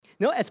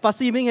As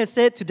Pastor Yiming has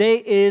said,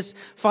 today is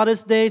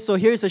Father's Day. So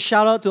here's a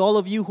shout out to all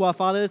of you who are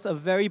fathers, a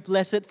very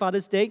blessed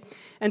Father's Day.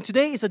 And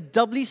today is a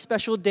doubly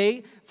special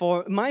day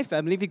for my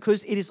family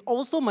because it is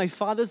also my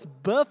father's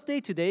birthday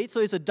today. So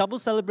it's a double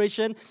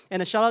celebration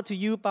and a shout out to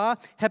you, Pa.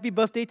 Happy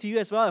birthday to you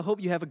as well. I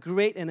hope you have a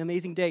great and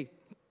amazing day.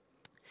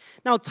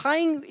 Now,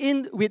 tying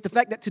in with the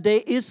fact that today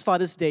is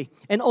Father's Day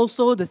and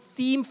also the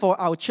theme for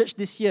our church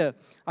this year,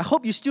 I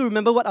hope you still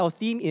remember what our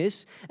theme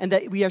is and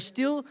that we are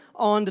still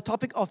on the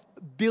topic of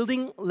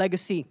building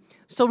legacy.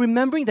 So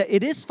remembering that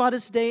it is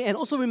Father's Day and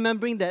also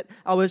remembering that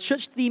our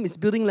church theme is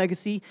building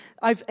legacy,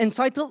 I've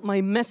entitled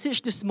my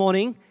message this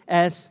morning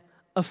as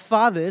A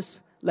Father's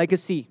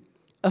Legacy.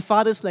 A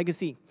Father's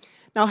Legacy.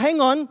 Now,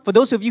 hang on, for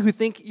those of you who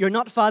think you're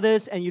not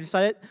fathers and you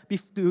decided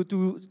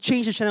to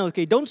change the channel,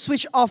 okay, don't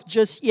switch off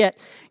just yet.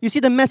 You see,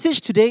 the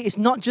message today is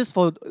not just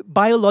for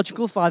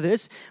biological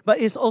fathers,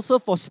 but it's also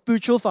for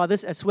spiritual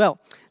fathers as well.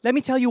 Let me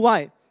tell you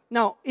why.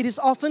 Now, it is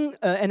often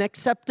an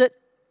accepted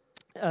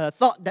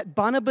thought that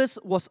Barnabas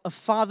was a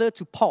father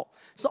to Paul.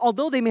 So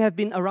although they may have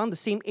been around the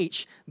same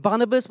age,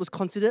 Barnabas was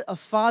considered a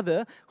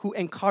father who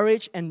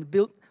encouraged and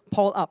built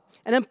Paul up.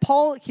 And then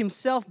Paul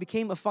himself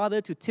became a father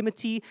to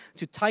Timothy,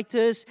 to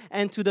Titus,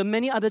 and to the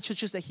many other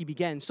churches that he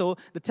began. So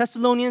the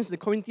Thessalonians, the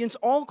Corinthians,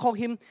 all call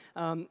him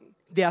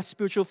their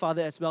spiritual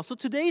father as well. So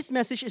today's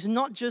message is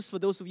not just for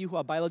those of you who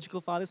are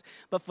biological fathers,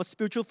 but for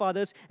spiritual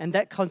fathers, and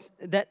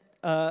that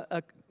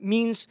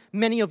means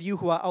many of you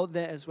who are out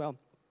there as well.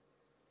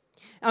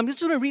 I'm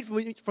just going to read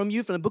from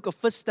the book of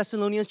 1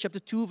 Thessalonians chapter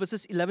 2,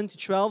 verses 11 to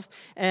 12.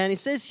 And it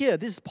says here,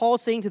 this is Paul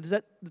saying to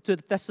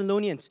the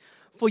Thessalonians,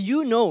 "For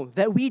you know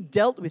that we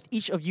dealt with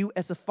each of you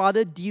as a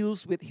father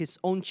deals with his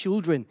own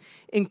children,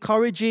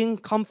 encouraging,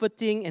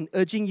 comforting, and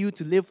urging you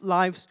to live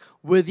lives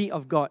worthy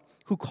of God,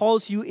 who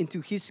calls you into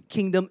his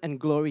kingdom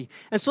and glory."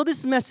 And so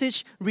this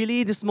message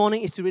really this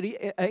morning is to really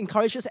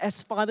encourage us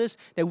as fathers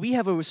that we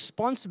have a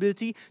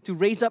responsibility to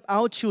raise up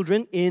our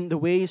children in the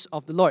ways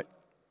of the Lord.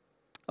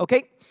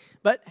 Okay?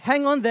 But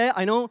hang on there.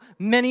 I know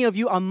many of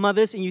you are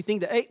mothers and you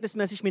think that, hey, this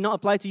message may not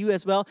apply to you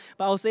as well.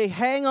 But I'll say,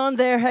 hang on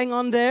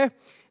there.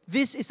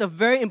 This is a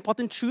very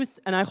important truth,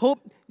 and I hope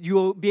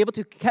you'll be able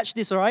to catch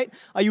this, all right?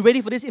 Are you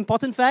ready for this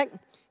important fact?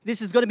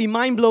 This is going to be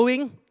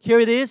mind-blowing. Here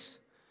it is.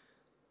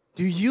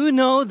 Do you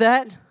know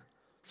that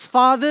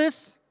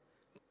fathers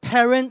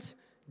parent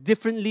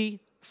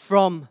differently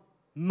from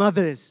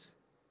mothers?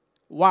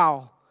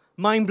 Wow.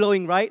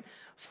 Mind-blowing, right?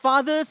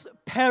 Fathers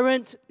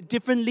parent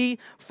differently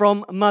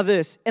from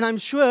mothers. And I'm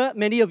sure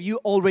many of you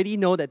already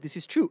know that this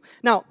is true.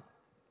 Now,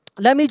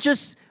 let me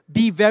just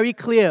be very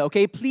clear,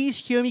 okay? Please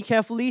hear me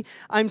carefully.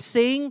 I'm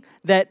saying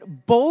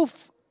that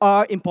both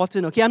are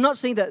important, okay? I'm not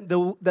saying that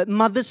that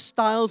mother's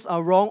styles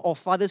are wrong or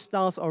father's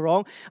styles are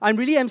wrong. I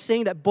really am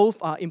saying that both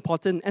are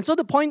important. And so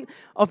the point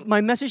of my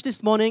message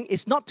this morning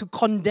is not to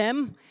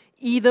condemn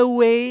either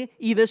way,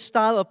 either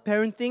style of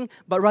parenting,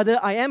 but rather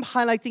I am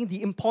highlighting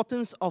the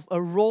importance of a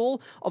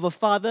role of a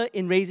father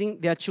in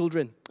raising their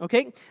children,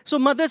 okay? So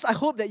mothers, I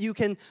hope that you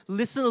can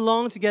listen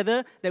along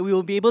together, that we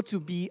will be able to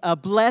be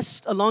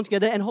blessed along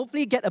together and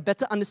hopefully get a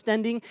better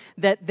understanding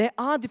that there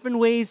are different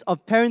ways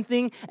of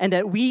parenting and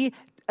that we,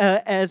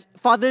 as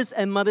fathers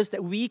and mothers,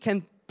 that we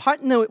can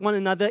partner with one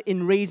another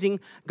in raising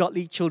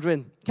godly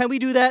children. Can we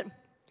do that?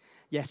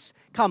 Yes.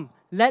 Come,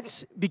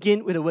 let's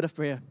begin with a word of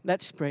prayer.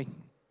 Let's pray.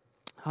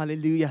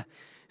 Hallelujah.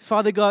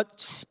 Father God,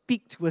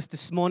 speak to us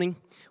this morning.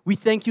 We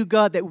thank you,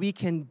 God, that we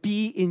can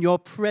be in your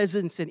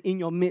presence and in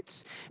your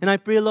midst. And I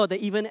pray, Lord,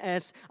 that even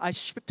as I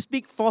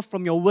speak forth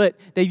from your word,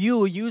 that you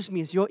will use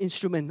me as your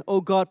instrument.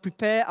 Oh God,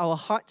 prepare our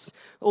hearts,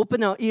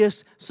 open our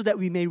ears so that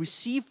we may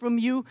receive from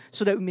you,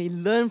 so that we may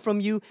learn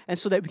from you, and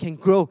so that we can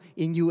grow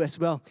in you as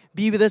well.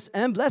 Be with us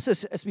and bless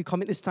us as we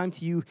commit this time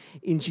to you.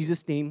 In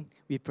Jesus' name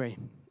we pray.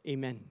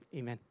 Amen.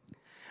 Amen.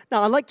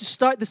 Now, I'd like to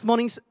start this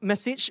morning's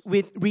message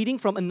with reading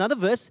from another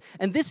verse,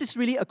 and this is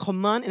really a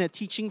command and a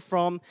teaching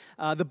from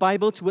the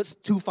Bible towards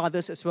two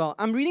fathers as well.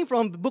 I'm reading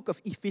from the book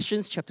of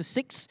Ephesians chapter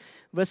 6,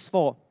 verse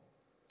 4.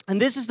 And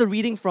this is the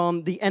reading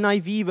from the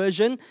NIV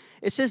version.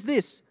 It says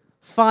this,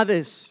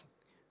 "Fathers,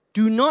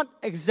 do not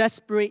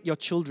exasperate your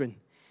children.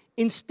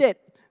 Instead,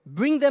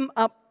 bring them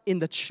up in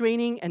the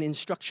training and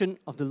instruction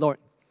of the Lord."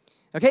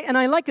 Okay, and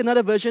I like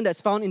another version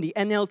that's found in the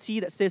NLT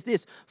that says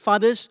this,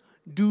 "Fathers,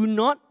 do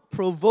not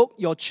provoke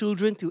your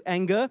children to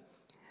anger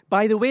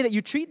by the way that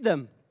you treat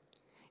them.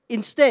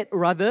 Instead,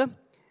 rather,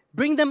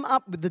 bring them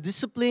up with the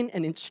discipline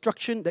and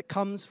instruction that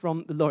comes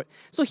from the Lord."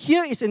 So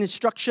here is an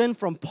instruction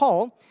from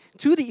Paul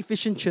to the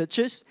Ephesian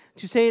churches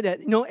to say that,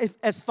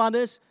 as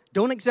fathers,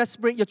 don't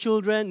exasperate your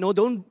children,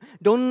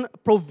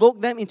 don't provoke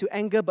them into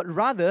anger, but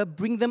rather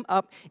bring them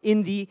up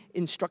in the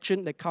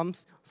instruction that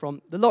comes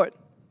from the Lord.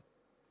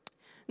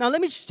 Now, let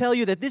me just tell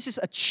you that this is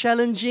a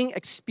challenging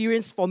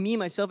experience for me,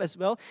 myself as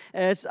well,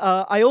 as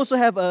I also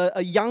have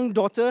a young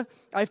daughter.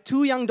 I have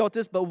two young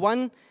daughters, but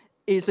one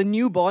is a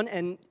newborn,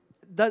 and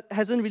that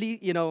hasn't really,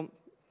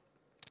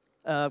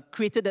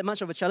 created that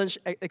much of a challenge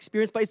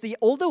experience. But it's the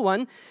older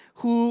one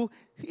who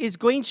is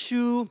going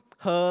through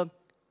her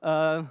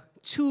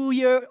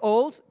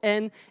 2-year-olds,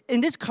 and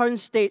in this current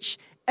stage,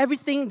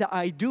 everything that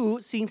I do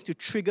seems to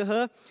trigger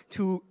her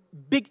to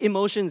big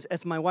emotions,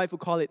 as my wife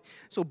would call it.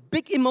 So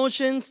big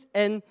emotions,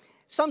 and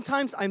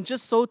sometimes I'm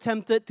just so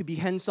tempted to be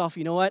hands-off.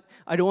 You know what?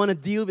 I don't want to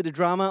deal with the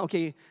drama.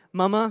 Okay,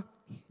 Mama,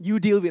 you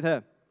deal with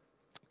her.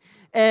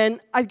 And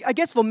I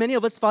guess for many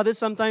of us fathers,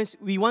 sometimes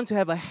we want to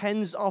have a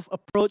hands-off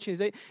approach and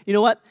say, you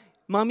know what?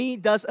 Mommy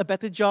does a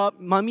better job.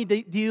 Mommy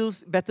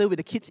deals better with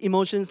the kids'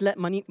 emotions. Let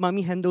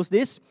mommy handles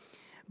this.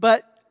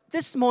 But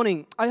this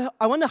morning,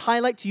 I want to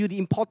highlight to you the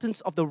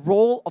importance of the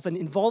role of an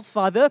involved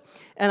father,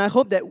 and I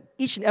hope that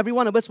each and every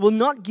one of us will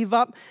not give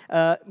up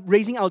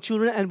raising our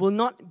children and will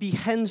not be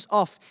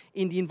hands-off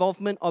in the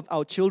involvement of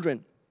our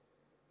children.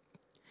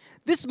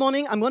 This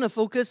morning, I'm going to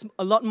focus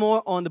a lot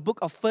more on the book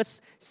of 1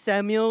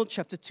 Samuel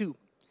chapter 2.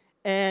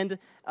 And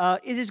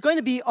it is going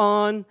to be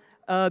on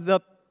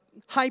the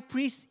high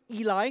priest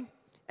Eli.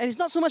 And it's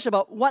not so much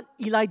about what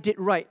Eli did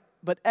right,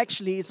 but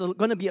actually it's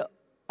going to be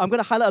I'm going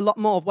to highlight a lot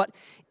more of what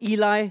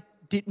Eli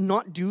did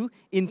not do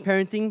in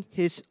parenting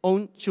his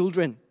own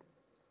children.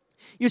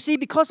 You see,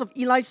 because of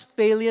Eli's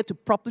failure to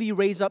properly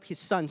raise up his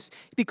sons,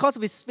 because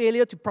of his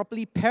failure to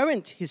properly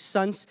parent his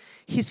sons,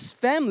 his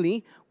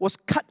family was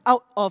cut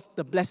out of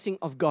the blessing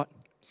of God.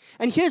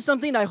 And here's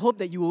something that I hope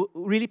that you will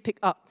really pick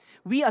up.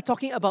 We are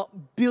talking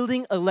about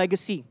building a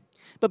legacy.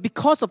 But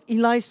because of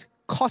Eli's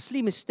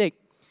costly mistake,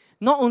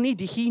 not only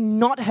did he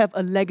not have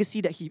a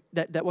legacy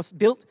that was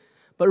built,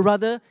 but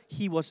rather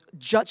he was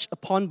judged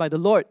upon by the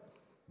Lord.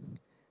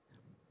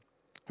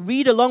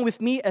 Read along with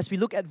me as we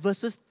look at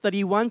verses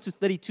 31 to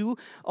 32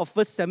 of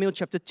 1 Samuel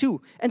chapter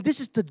 2. And this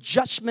is the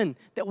judgment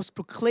that was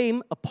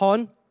proclaimed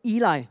upon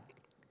Eli.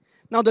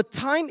 Now the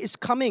time is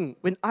coming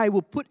when I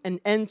will put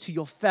an end to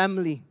your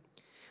family.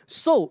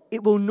 So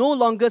it will no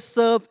longer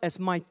serve as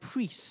my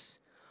priests.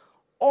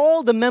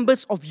 All the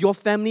members of your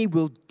family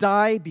will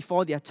die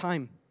before their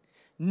time.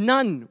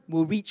 None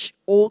will reach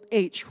old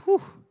age.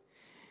 Whew.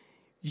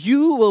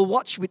 You will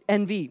watch with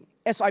envy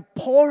as I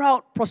pour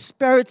out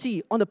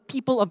prosperity on the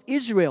people of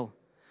Israel,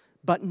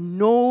 but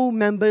no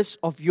members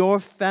of your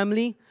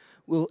family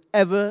will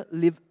ever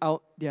live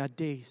out their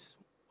days.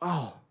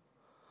 Wow.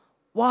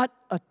 What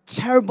a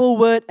terrible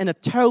word and a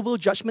terrible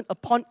judgment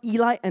upon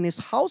Eli and his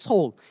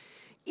household.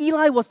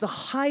 Eli was the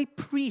high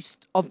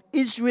priest of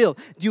Israel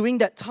during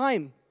that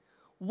time.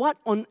 What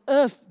on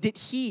earth did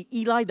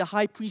Eli the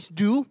high priest,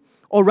 do?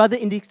 Or rather,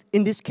 in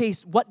this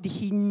case, what did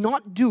he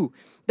not do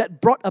that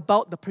brought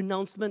about the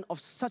pronouncement of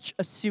such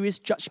a serious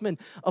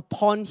judgment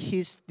upon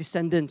his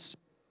descendants?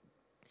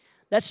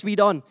 Let's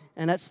read on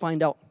and let's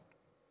find out.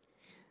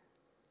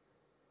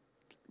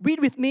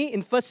 Read with me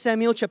in 1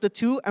 Samuel chapter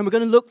 2, and we're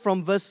going to look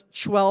from verse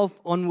 12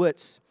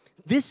 onwards.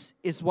 This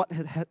is what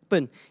had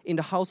happened in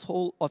the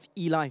household of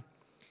Eli.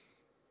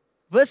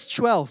 Verse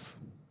 12.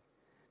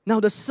 Now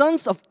the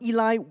sons of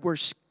Eli were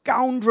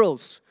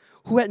scoundrels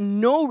who had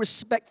no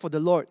respect for the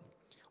Lord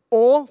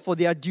or for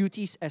their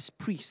duties as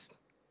priests.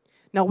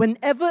 Now,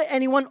 whenever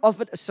anyone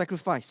offered a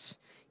sacrifice,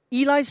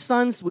 Eli's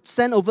sons would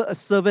send over a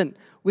servant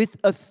with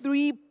a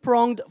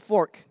 3-pronged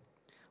fork.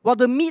 While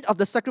the meat of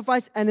the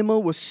sacrificed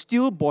animal was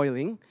still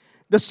boiling,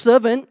 the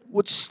servant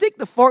would stick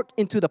the fork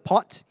into the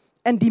pot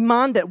and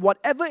demand that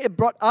whatever it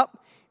brought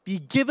up be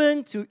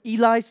given to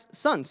Eli's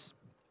sons.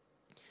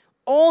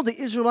 All the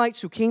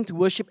Israelites who came to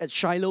worship at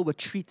Shiloh were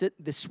treated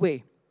this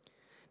way.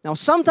 Now,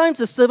 sometimes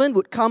the servant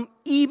would come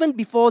even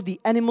before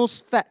the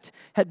animal's fat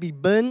had been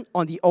burned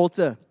on the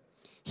altar.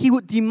 He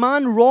would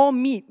demand raw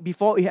meat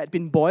before it had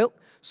been boiled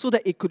so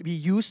that it could be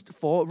used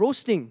for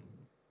roasting.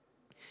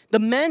 The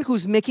man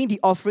who's making the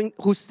offering,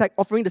 who's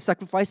offering the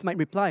sacrifice, might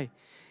reply,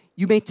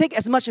 "You may take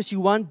as much as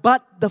you want,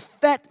 but the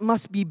fat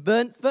must be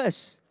burnt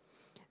first."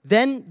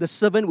 Then the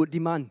servant would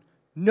demand,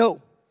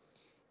 "No,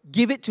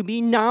 give it to me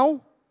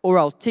now, or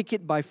I'll take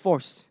it by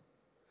force."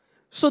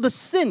 So the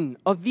sin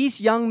of these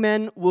young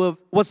men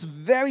was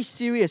very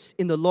serious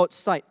in the Lord's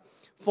sight,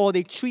 for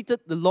they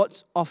treated the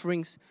Lord's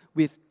offerings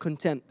with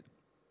contempt.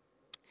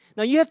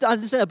 Now you have to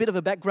understand a bit of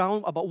a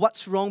background about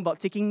what's wrong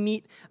about taking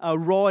meat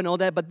raw and all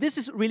that, but this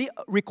is really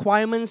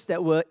requirements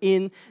that were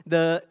in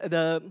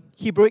the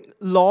Hebrew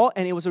law,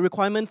 and it was a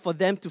requirement for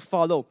them to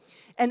follow.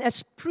 And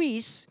as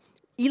priests,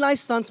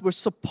 Eli's sons were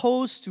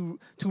supposed to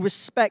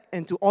respect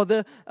and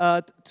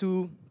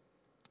to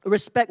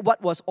respect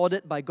what was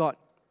ordered by God.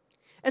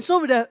 And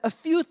so with a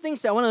few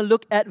things that I want to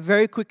look at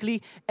very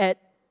quickly at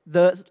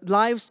the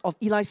lives of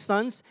Eli's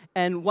sons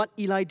and what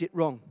Eli did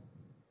wrong.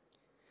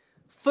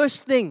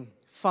 First thing,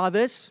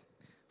 fathers,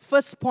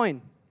 first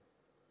point.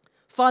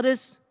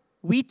 Fathers,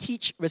 we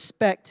teach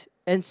respect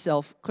and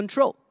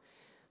self-control.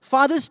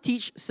 Fathers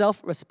teach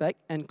self-respect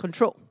and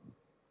control.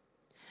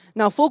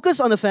 Now, Focus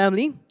on the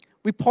Family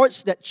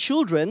reports that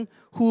children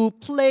who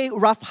play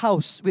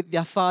roughhouse with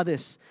their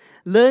fathers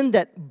learn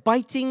that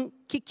biting,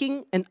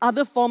 kicking, and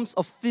other forms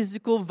of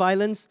physical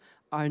violence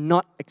are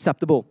not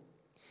acceptable.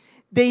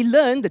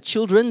 The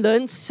children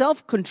learn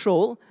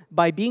self-control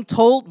by being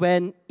told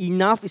when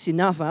enough is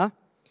enough,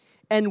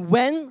 and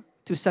when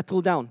to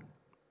settle down.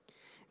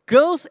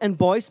 Girls and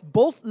boys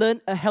both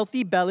learn a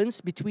healthy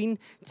balance between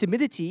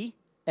timidity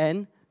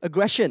and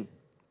aggression.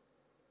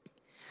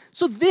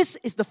 So this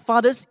is the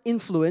father's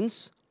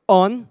influence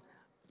on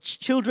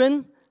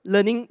children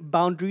learning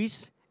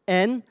boundaries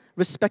and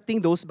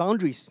respecting those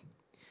boundaries.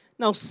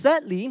 Now,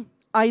 sadly,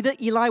 either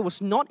Eli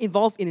was not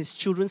involved in his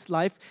children's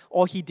life,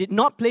 or he did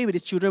not play with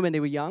his children when they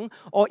were young,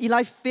 or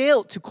Eli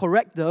failed to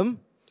correct them.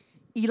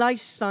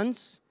 Eli's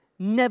sons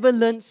never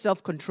learned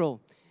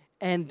self-control.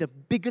 And the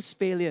biggest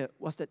failure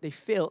was that they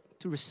failed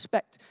to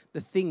respect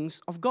the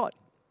things of God.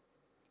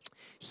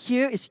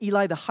 Here is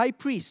Eli, the high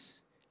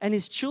priest, and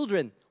his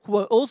children, who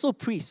are also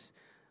priests,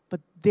 but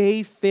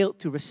they failed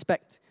to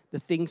respect the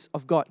things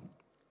of God.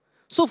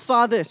 So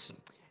fathers,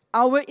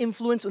 our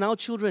influence on our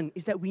children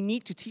is that we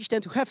need to teach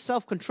them to have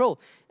self-control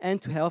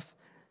and to have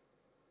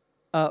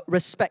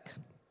respect.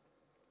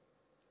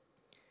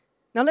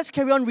 Now let's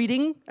carry on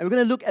reading, and we're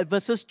going to look at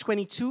verses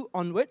 22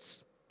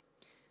 onwards.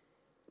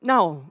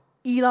 Now,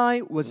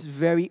 Eli was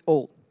very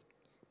old,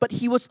 but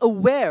he was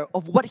aware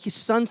of what his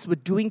sons were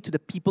doing to the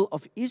people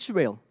of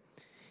Israel.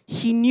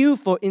 He knew,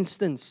 for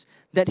instance,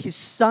 that his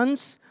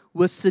sons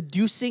were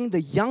seducing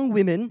the young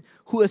women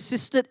who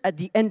assisted at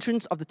the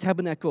entrance of the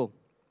tabernacle.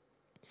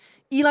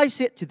 Eli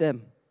said to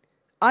them,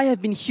 "I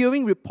have been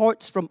hearing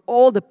reports from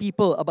all the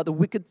people about the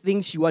wicked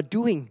things you are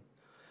doing.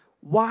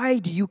 Why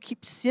do you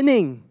keep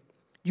sinning?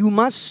 You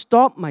must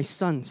stop, my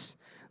sons.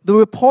 The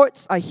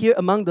reports I hear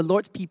among the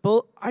Lord's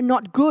people are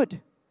not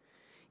good.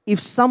 If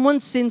someone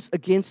sins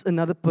against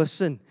another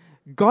person,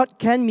 God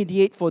can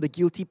mediate for the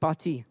guilty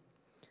party.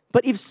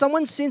 But if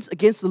someone sins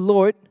against the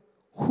Lord,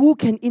 who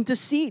can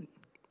intercede?"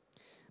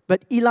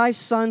 But Eli's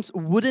sons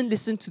wouldn't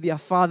listen to their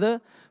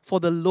father, for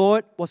the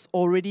Lord was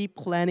already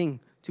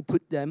planning to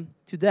put them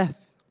to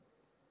death.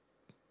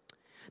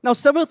 Now,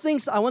 several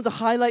things I want to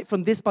highlight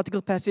from this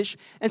particular passage,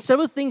 and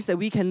several things that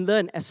we can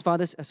learn as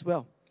fathers as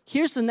well.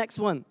 Here's the next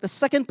one. The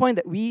second point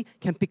that we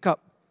can pick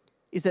up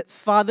is that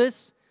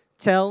fathers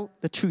tell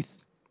the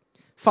truth.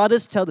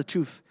 Fathers tell the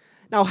truth.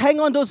 Now, hang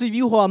on, those of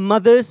you who are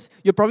mothers,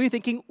 you're probably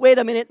thinking, wait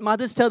a minute,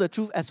 mothers tell the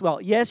truth as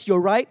well. Yes, you're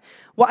right.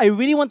 What I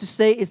really want to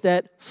say is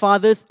that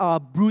fathers are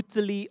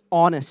brutally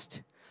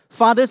honest.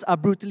 Fathers are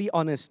brutally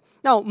honest.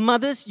 Now,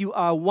 mothers, you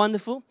are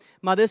wonderful.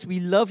 Mothers, we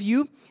love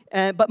you.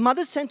 But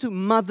mothers tend to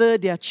mother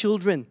their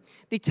children.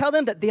 They tell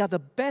them that they are the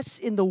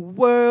best in the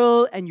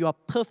world and you are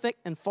perfect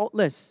and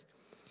faultless.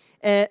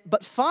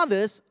 But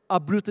fathers are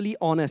brutally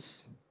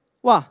honest.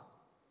 Wow,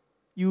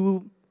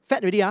 you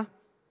fat already, ah?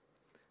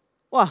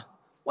 Wow,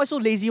 why so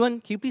lazy one?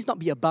 Can you please not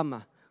be a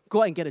bum? Go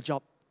out and get a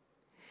job.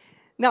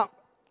 Now,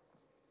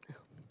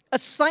 a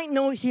side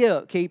note here,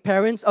 okay,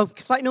 parents,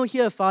 side note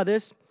here,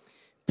 fathers,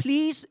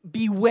 please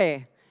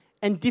beware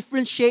and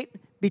differentiate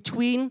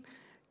between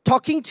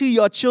talking to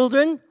your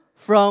children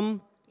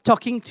from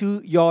talking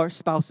to your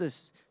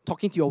spouses,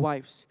 talking to your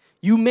wives.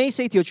 You may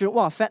say to your children,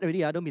 wow, fat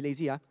already, don't be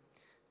lazy.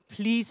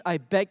 Please, I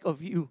beg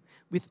of you,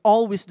 with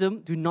all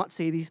wisdom, do not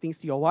say these things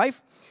to your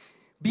wife.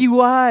 Be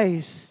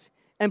wise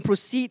and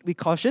proceed with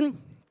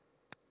caution.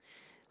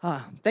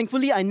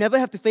 Thankfully, I never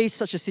have to face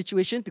such a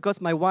situation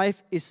because my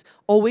wife is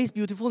always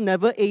beautiful,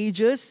 never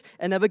ages,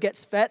 and never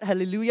gets fat.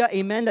 Hallelujah,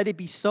 amen, let it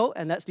be so,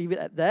 and let's leave it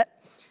at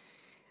that.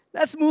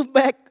 Let's move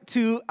back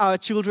to our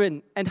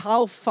children and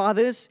how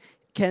fathers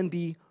can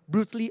be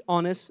brutally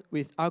honest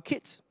with our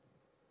kids.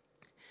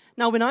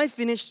 Now, when I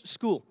finished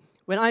school,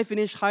 when I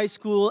finished high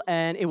school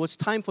and it was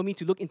time for me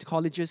to look into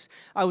colleges,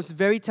 I was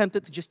very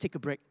tempted to just take a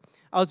break.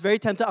 I was very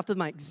tempted after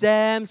my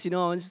exams,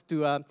 just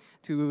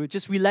to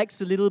just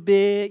relax a little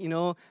bit,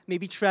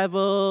 maybe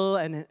travel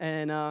and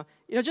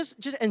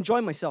just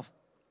enjoy myself.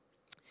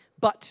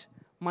 But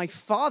my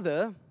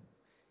father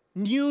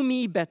knew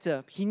me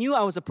better. He knew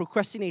I was a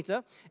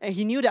procrastinator, and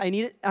he knew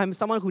that I'm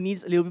someone who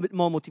needs a little bit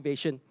more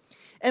motivation.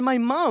 And my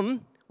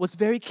mom was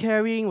very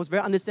caring, was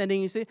very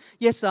understanding. You say,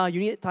 yes, you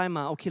need time.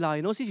 Okay,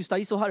 since you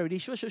study so hard already,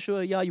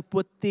 sure, yeah, you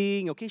poor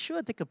thing. Okay,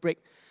 sure, take a break.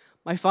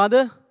 My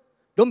father,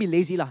 don't be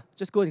lazy,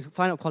 just go and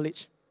find out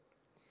college.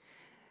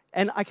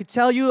 And I could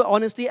tell you,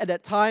 honestly, at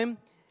that time,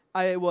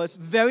 I was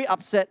very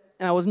upset,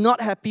 and I was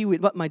not happy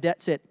with what my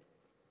dad said.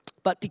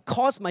 But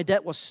because my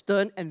dad was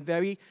stern and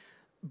very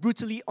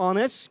brutally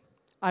honest,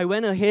 I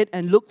went ahead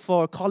and looked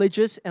for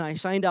colleges and I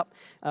signed up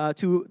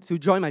to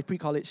join my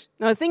pre-college.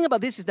 Now, the thing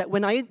about this is that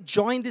when I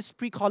joined this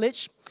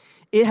pre-college,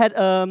 it had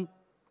an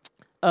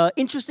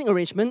interesting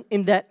arrangement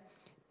in that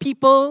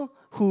people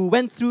who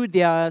went through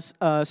their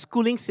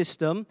schooling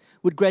system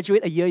would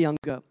graduate a year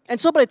younger.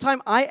 And so by the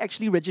time I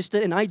actually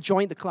registered and I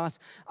joined the class,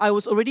 I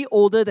was already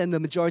older than the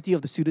majority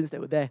of the students that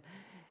were there.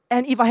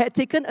 And if I had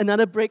taken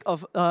another break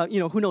of,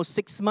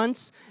 6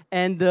 months,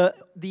 and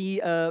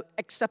the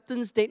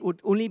acceptance date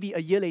would only be a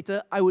year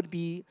later, I would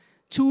be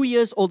 2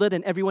 years older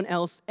than everyone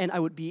else, and I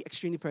would be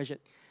extremely pressured.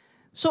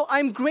 So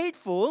I'm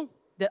grateful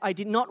that I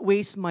did not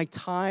waste my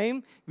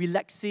time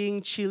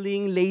relaxing,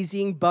 chilling,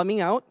 lazing,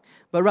 bumming out,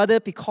 but rather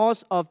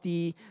because of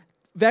the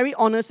very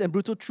honest and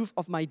brutal truth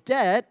of my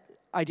dad,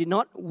 I did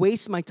not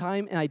waste my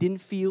time, and I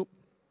didn't feel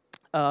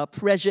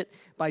pressured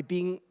by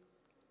being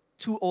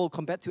too old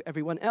compared to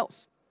everyone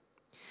else.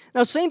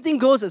 Now, same thing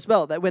goes as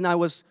well, that when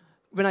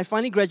I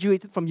finally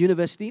graduated from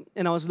university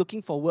and I was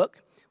looking for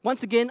work,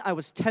 once again, I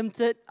was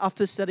tempted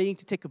after studying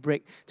to take a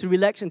break, to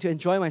relax and to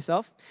enjoy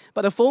myself.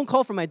 But a phone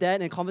call from my dad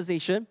and a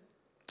conversation,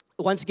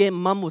 once again,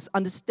 Mom was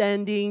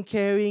understanding,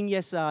 caring.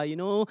 Yes,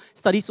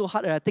 study so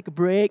hard that I take a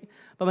break.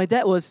 But my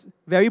dad was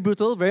very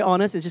brutal, very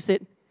honest, and just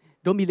said,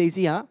 don't be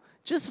lazy, huh?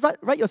 Just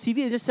write your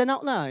CV and just send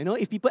out, lah.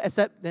 If people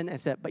accept, then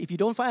accept. But if you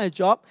don't find a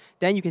job,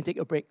 then you can take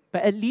a break.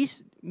 But at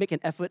least make an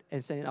effort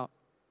and send it out.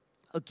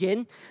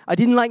 Again, I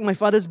didn't like my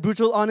father's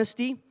brutal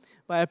honesty,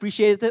 but I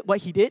appreciated what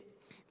he did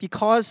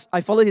because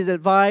I followed his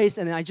advice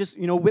and I just,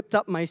 whipped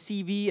up my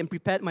CV and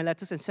prepared my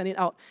letters and sent it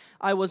out.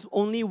 I was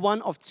only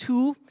one of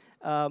two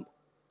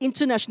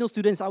international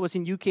students. I was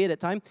in UK at that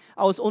time.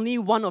 I was only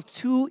one of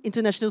two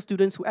international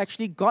students who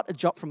actually got a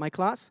job from my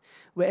class,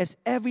 whereas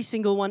every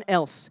single one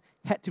else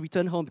had to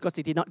return home because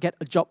they did not get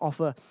a job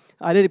offer,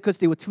 either because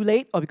they were too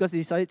late or because they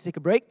decided to take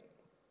a break.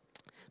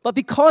 But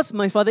because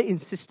my father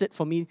insisted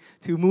for me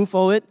to move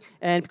forward,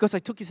 and because I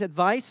took his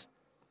advice,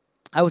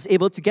 I was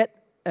able to get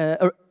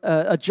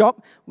a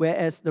job,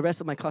 whereas the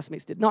rest of my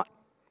classmates did not.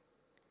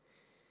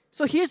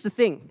 So here's the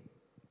thing.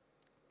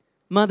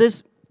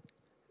 Mothers,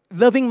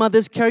 loving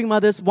mothers, caring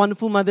mothers,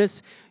 wonderful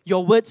mothers,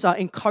 your words are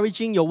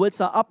encouraging, your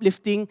words are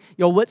uplifting,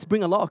 your words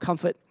bring a lot of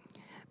comfort.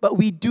 But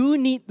we do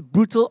need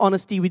brutal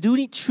honesty. We do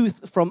need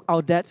truth from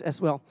our dads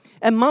as well.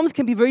 And moms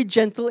can be very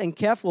gentle and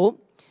careful,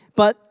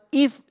 but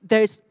if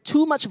there's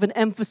too much of an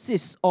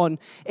emphasis on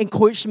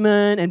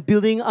encouragement and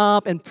building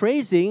up and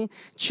praising,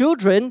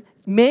 children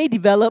may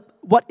develop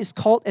what is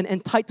called an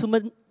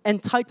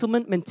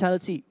entitlement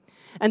mentality.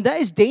 And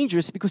that is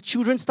dangerous because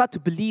children start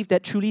to believe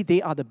that truly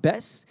they are the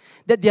best,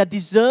 that they are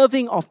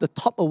deserving of the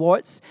top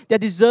awards, they're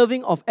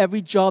deserving of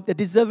every job, they're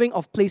deserving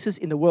of places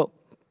in the world.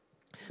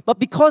 But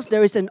because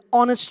there is an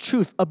honest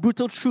truth, a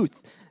brutal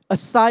truth, a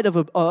side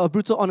of a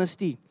brutal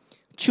honesty,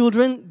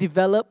 children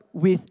develop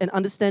with an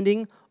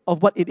understanding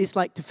of what it is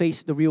like to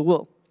face the real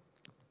world.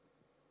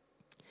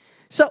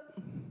 So,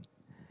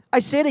 I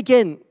say it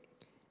again,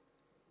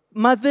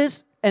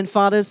 mothers and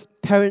fathers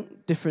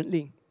parent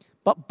differently,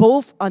 but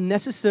both are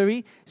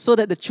necessary so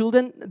that the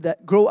children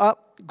that grow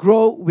up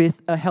grow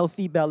with a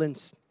healthy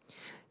balance.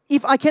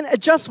 If I can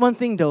adjust one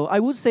thing though, I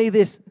would say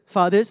this,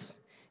 fathers,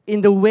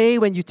 in the way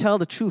when you tell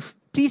the truth,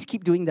 please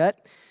keep doing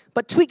that,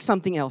 but tweak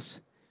something else.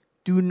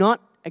 Do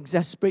not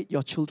exasperate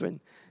your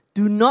children.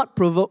 Do not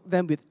provoke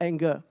them with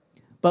anger,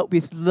 but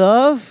with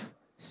love,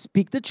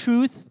 speak the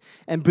truth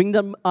and bring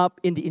them up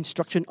in the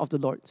instruction of the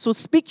Lord. So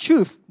speak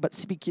truth, but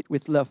speak it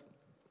with love.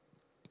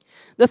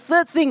 The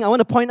third thing I want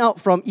to point out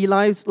from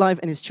Eli's life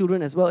and his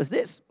children as well is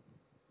this.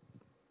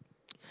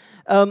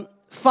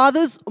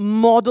 Fathers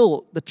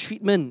model the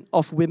treatment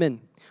of women.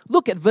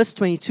 Look at verse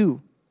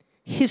 22.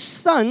 His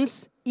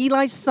sons,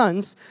 Eli's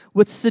sons,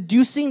 were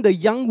seducing the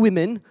young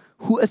women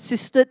who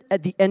assisted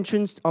at the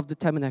entrance of the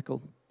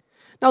tabernacle.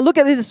 Now look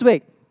at it this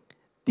way.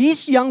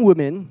 These young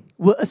women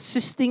were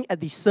assisting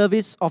at the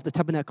service of the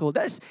tabernacle.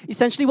 That's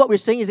essentially what we're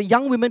saying is the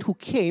young women who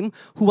came,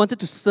 who wanted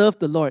to serve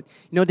the Lord.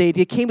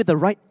 They came with the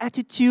right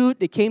attitude.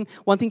 They came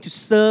wanting to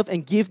serve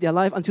and give their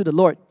life unto the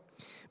Lord.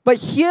 But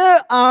here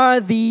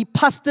are the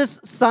pastor's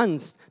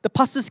sons, the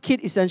pastor's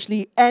kid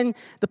essentially, and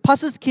the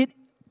pastor's kids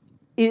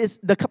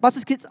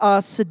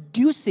are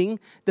seducing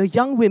the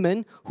young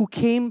women who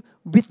came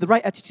with the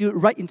right attitude,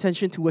 right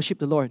intention to worship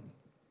the Lord.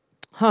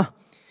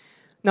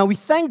 Now we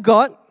thank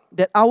God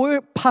that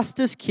our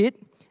pastor's kid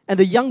and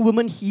the young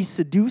woman he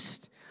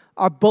seduced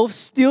are both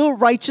still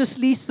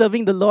righteously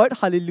serving the Lord,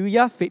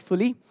 hallelujah,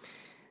 faithfully.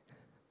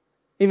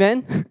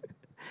 Amen.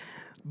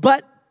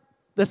 But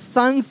the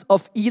sons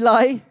of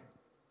Eli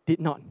did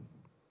not.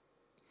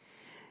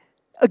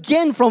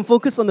 Again, from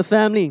Focus on the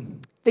Family,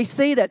 they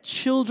say that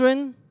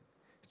children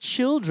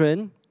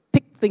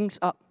pick things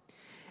up.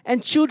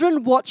 And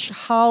children watch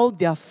how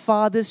their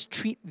fathers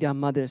treat their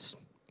mothers.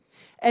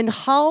 And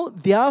how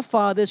their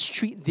fathers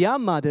treat their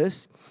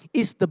mothers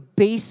is the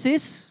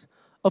basis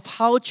of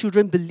how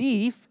children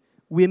believe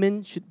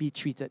women should be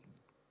treated.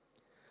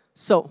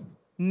 So,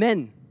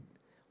 men,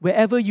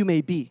 wherever you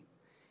may be,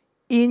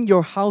 in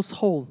your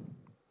household,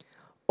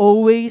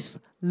 always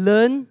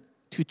learn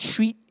to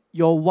treat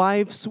your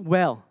wives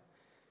well.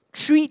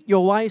 Treat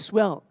your wives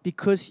well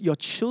because your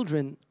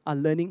children are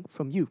learning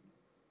from you,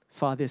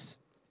 fathers.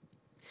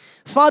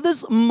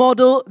 Fathers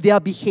model their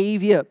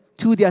behavior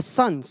to their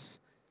sons,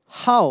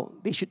 how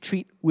they should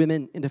treat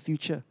women in the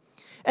future.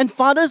 And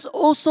fathers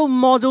also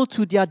model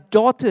to their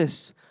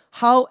daughters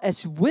how,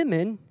 as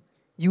women,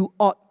 you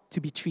ought to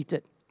be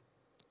treated.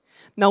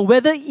 Now,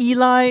 whether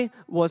Eli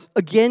was,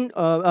 again,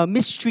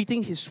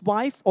 mistreating his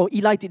wife, or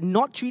Eli did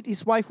not treat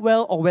his wife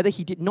well, or whether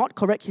he did not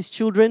correct his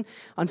children,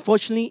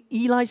 unfortunately,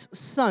 Eli's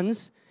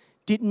sons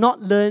did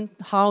not learn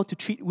how to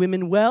treat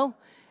women well.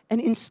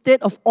 And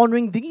instead of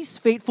honoring these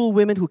faithful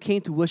women who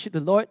came to worship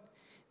the Lord,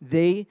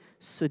 they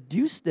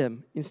seduced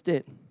them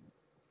instead.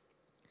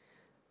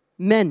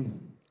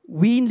 Men,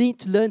 we need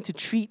to learn to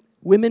treat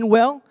women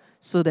well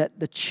so that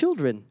the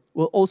children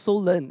will also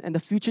learn and the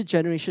future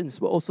generations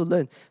will also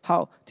learn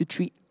how to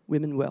treat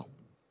women well.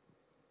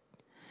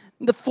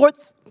 The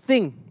fourth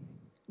thing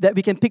that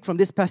we can pick from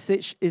this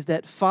passage is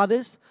that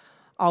fathers,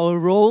 our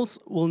roles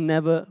will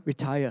never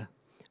retire.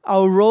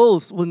 Our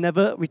roles will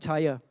never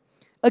retire.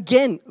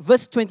 Again,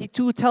 verse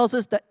 22 tells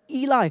us that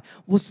Eli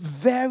was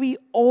very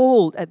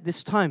old at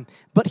this time,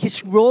 but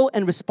his role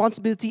and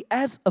responsibility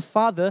as a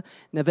father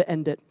never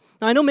ended.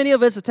 Now, I know many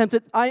of us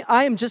attempted,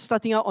 I am just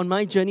starting out on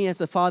my journey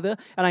as a father,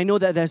 and I know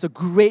that there's a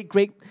great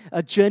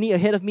journey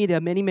ahead of me. There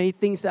are many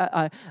things,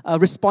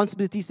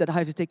 responsibilities that I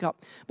have to take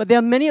up. But there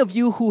are many of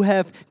you who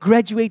have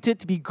graduated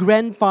to be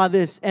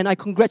grandfathers, and I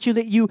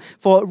congratulate you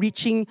for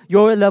reaching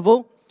your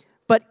level.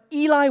 But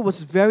Eli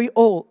was very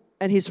old,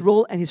 and his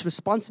role and his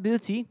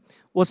responsibility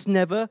was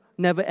never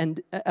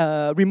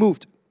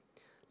removed.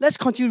 Let's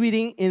continue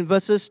reading in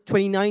verses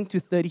 29 to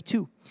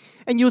 32.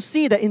 And you'll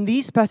see that in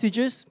these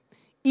passages,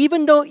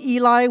 even though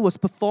Eli was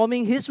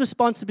performing his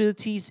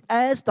responsibilities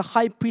as the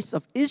high priest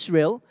of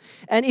Israel,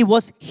 and it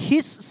was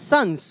his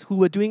sons who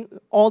were doing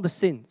all the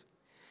sins,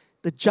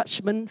 the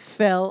judgment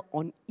fell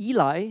on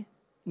Eli,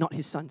 not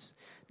his sons.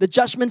 The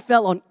judgment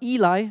fell on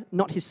Eli,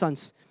 not his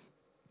sons.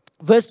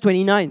 Verse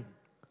 29.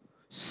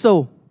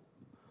 So,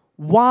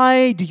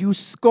 why do you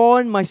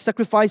scorn my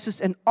sacrifices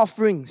and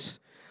offerings?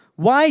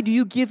 Why do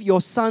you give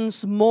your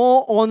sons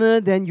more honor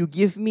than you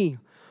give me?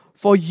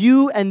 For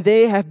you and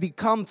they have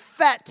become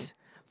fat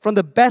from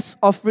the best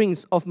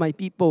offerings of my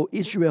people,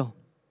 Israel.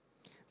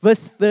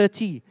 Verse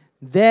 30.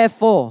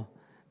 Therefore,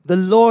 the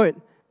Lord,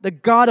 the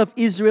God of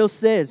Israel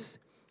says,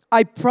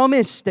 I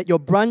promised that your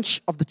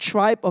branch of the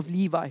tribe of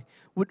Levi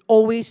would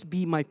always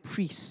be my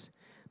priests.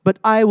 But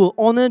I will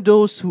honor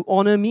those who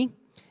honor me,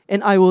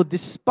 and I will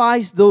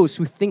despise those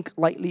who think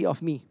lightly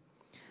of me.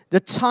 The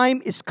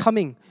time is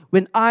coming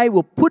when I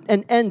will put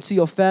an end to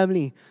your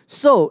family,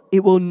 so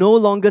it will no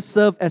longer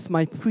serve as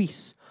my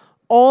priests.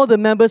 All the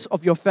members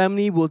of your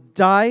family will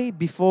die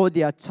before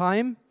their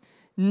time.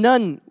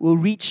 None will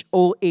reach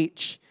old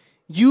age.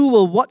 You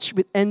will watch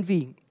with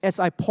envy as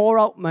I pour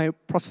out my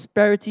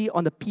prosperity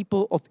on the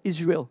people of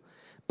Israel.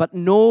 But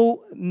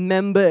no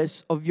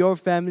members of your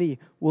family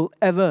will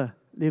ever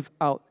live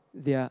out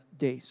their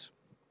days.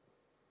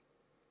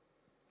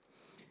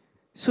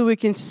 So we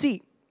can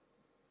see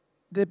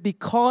that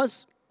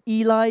because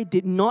Eli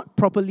did not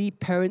properly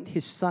parent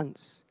his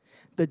sons,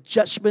 the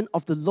judgment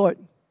of the Lord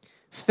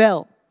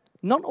fell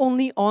not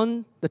only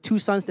on the two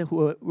sons that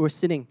were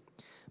sinning,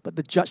 but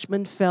the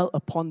judgment fell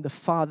upon the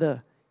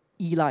father,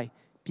 Eli,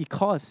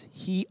 because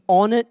he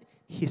honored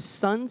his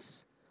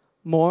sons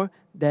more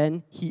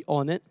than he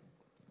honored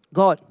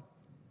God.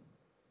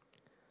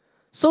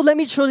 So let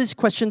me throw this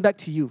question back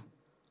to you.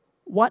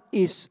 What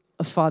is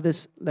a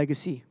father's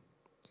legacy?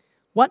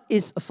 What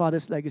is a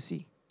father's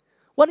legacy?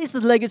 What is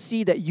the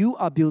legacy that you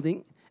are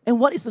building? And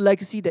what is the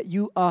legacy that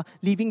you are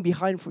leaving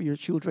behind for your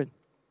children?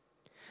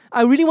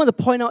 I really want to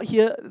point out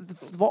here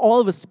for all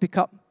of us to pick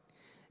up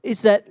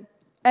is that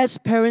as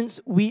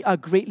parents, we are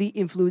greatly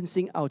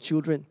influencing our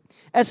children.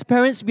 As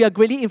parents, we are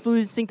greatly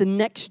influencing the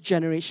next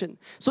generation.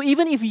 So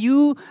even if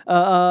you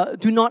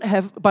do not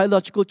have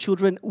biological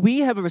children, we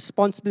have a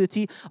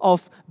responsibility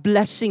of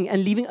blessing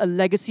and leaving a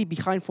legacy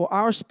behind for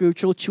our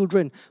spiritual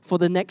children for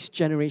the next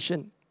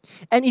generation.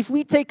 And if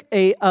we take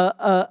a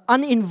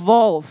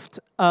uninvolved,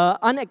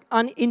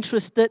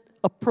 uninterested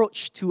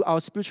approach to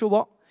our spiritual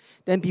walk,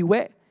 then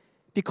beware.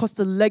 Because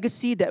the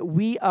legacy that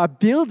we are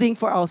building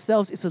for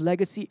ourselves is a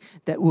legacy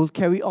that will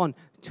carry on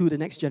to the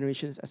next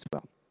generations as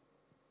well.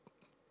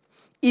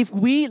 If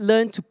we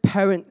learn to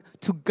parent,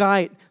 to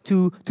guide,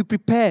 to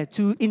prepare,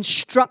 to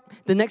instruct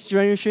the next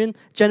generation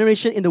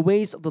in the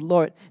ways of the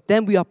Lord,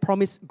 then we are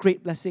promised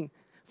great blessing.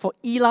 For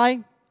Eli,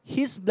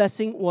 his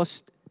blessing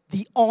was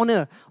the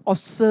honor of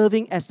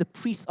serving as the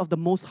priest of the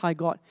Most High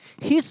God.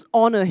 His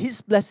honor, his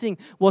blessing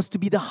was to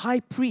be the high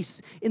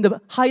priest in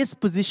the highest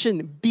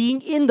position,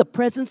 being in the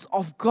presence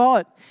of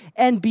God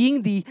and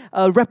being the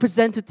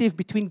representative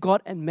between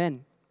God and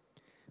men.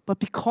 But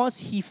because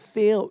he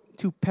failed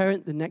to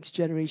parent the next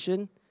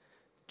generation,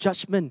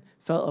 judgment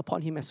fell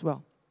upon him as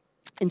well.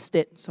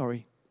 Instead,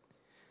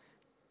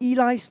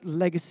 Eli's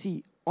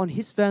legacy on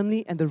his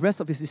family and the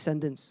rest of his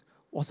descendants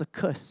was a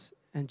curse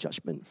and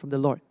judgment from the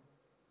Lord.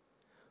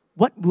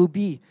 What will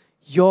be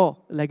your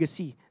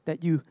legacy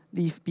that you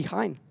leave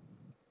behind?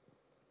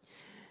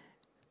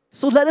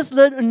 So let us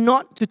learn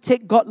not to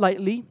take God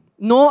lightly,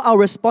 nor our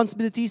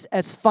responsibilities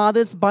as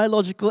fathers,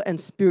 biological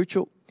and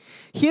spiritual.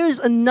 Here's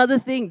another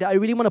thing that I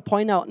really want to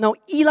point out. Now,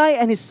 Eli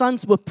and his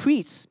sons were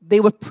priests.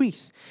 They were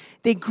priests.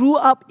 They grew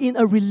up in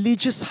a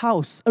religious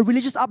house, a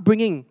religious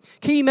upbringing.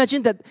 Can you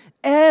imagine that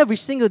every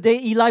single day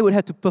Eli would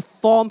have to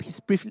perform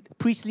his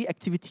priestly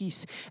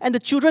activities? And the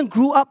children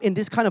grew up in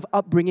this kind of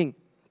upbringing.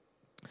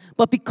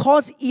 But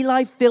because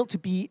Eli failed to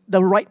be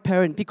the right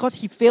parent, because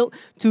he failed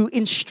to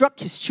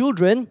instruct his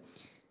children,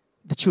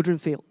 the children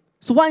failed.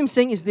 So what I'm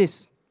saying is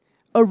this: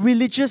 a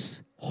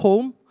religious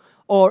home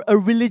or a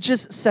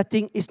religious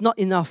setting is not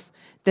enough.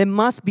 There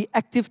must be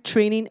active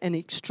training and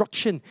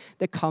instruction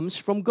that comes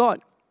from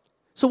God.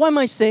 So what am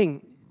I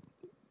saying?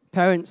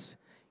 Parents,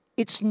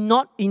 it's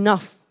not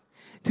enough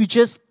to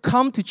just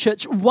come to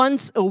church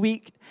once a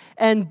week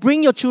and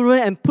bring your children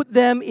and put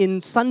them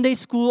in Sunday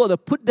school or to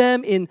put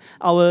them in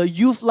our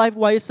youth life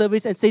wire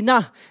service and say,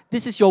 nah,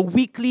 this is your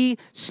weekly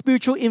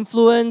spiritual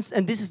influence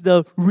and this is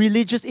the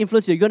religious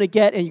influence you're going to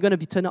get and you're going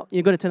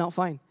to turn out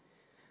fine.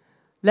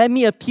 Let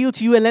me appeal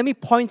to you and let me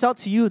point out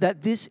to you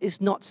that this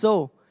is not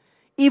so.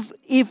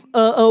 If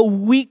a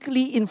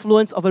weekly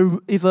influence of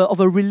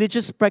a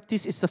religious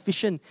practice is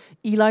sufficient,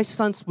 Eli's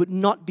sons would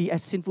not be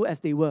as sinful as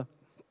they were.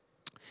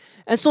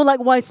 And so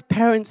likewise,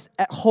 parents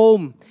at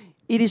home,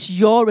 it is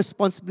your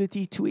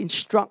responsibility to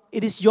instruct.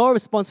 It is your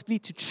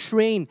responsibility to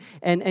train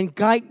and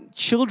guide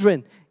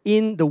children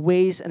in the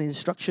ways and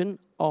instruction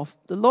of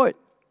the Lord.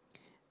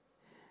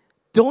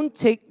 Don't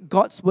take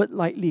God's word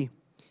lightly.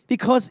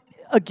 Because,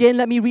 again,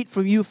 let me read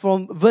from you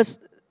from verse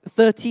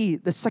 30,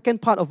 the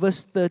second part of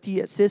verse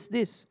 30. It says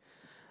this,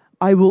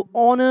 I will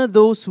honor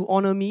those who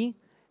honor me,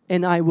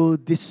 and I will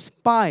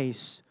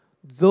despise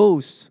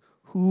those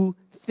who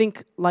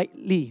think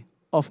lightly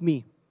of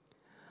me.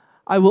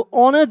 I will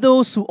honor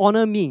those who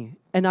honor me,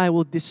 and I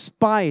will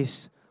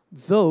despise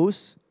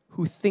those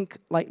who think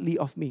lightly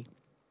of me.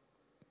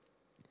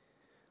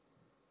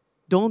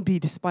 Don't be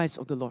despised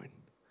of the Lord.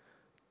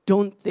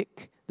 Don't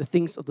take the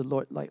things of the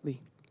Lord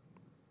lightly.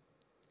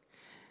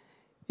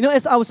 You know,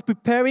 as I was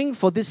preparing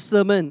for this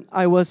sermon,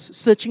 I was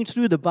searching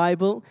through the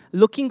Bible,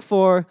 looking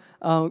for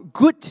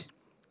good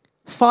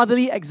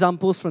fatherly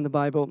examples from the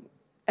Bible.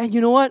 And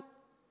you know what?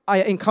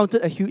 I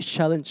encountered a huge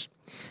challenge.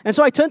 And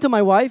so I turned to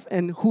my wife,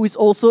 and who is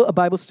also a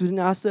Bible student,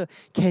 and asked her,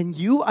 can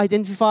you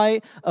identify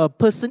a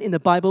person in the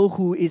Bible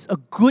who is a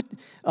good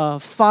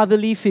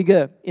fatherly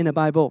figure in the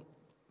Bible?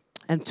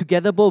 And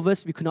together, both of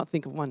us, we could not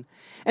think of one.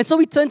 And so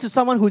we turned to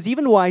someone who's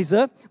even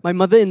wiser, my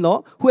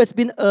mother-in-law, who has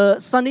been a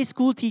Sunday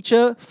school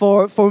teacher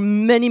for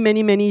many,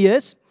 many, many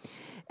years.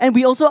 And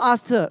we also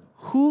asked her,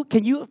 who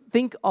can you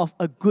think of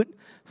a good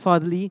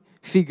fatherly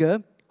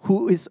figure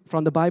who is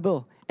from the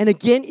Bible? And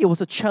again, it was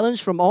a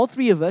challenge from all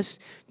three of us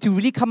to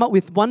really come up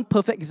with one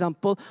perfect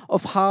example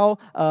of how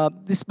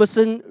this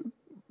person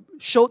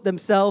showed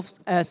themselves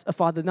as a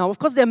father. Now, of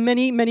course, there are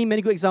many, many,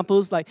 many good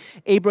examples like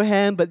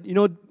Abraham, but you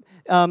know,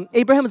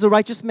 Abraham is a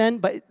righteous man,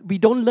 but we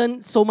don't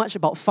learn so much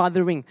about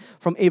fathering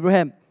from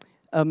Abraham,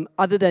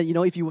 other than, you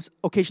know, if you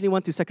occasionally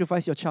want to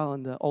sacrifice your child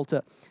on the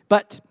altar.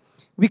 But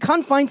we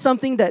can't find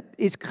something that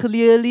is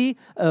clearly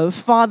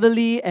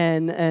fatherly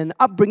and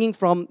upbringing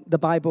from the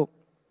Bible.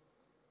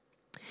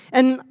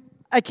 And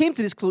I came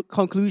to this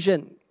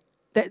conclusion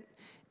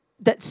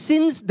that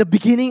since the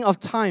beginning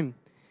of time,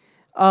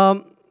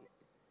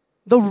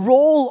 the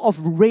role of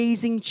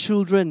raising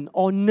children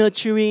or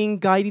nurturing,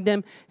 guiding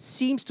them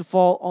seems to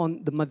fall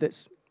on the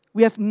mothers.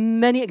 We have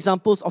many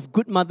examples of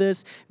good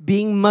mothers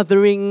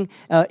mothering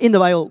in the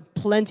Bible,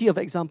 plenty of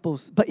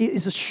examples. But it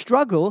is a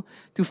struggle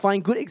to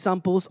find good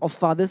examples of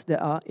fathers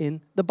that are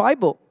in the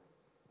Bible.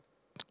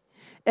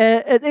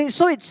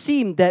 So it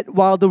seemed that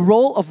while the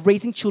role of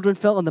raising children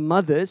fell on the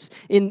mothers,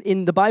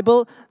 in the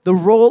Bible, the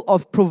role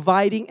of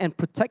providing and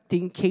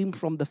protecting came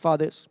from the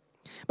fathers.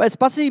 But as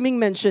Pastor Yiming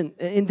mentioned,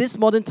 in these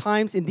modern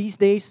times, in these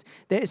days,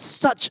 there is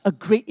such a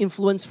great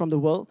influence from the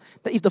world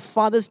that if the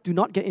fathers do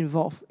not get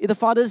involved, if the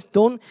fathers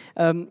don't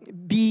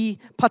be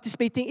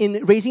participating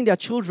in raising their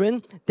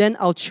children, then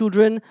our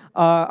children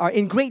are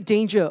in great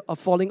danger of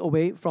falling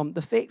away from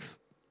the faith.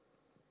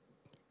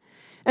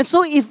 And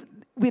so if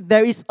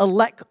there is a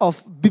lack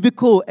of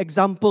biblical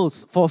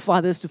examples for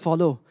fathers to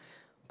follow,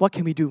 what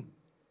can we do?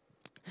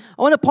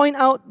 I want to point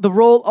out the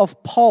role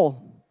of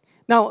Paul.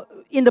 Now,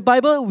 in the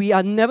Bible, we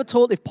are never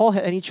told if Paul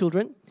had any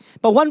children.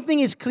 But one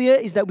thing is clear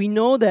is that we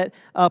know that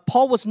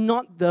Paul was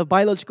not the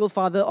biological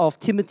father of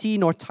Timothy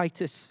nor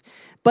Titus.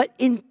 But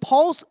in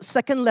Paul's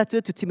second letter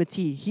to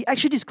Timothy, he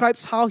actually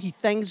describes how he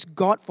thanks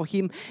God for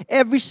him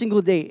every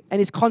single day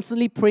and is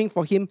constantly praying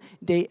for him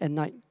day and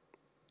night.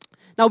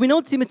 Now, we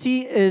know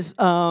Timothy is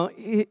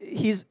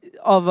he's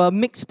of a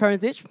mixed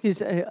parentage.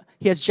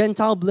 He has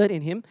Gentile blood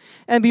in him.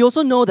 And we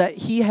also know that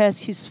he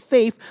has his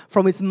faith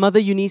from his mother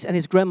Eunice and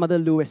his grandmother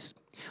Lois,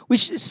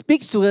 which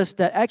speaks to us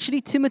that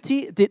actually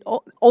Timothy did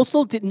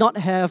not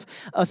have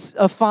a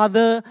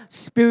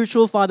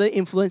spiritual father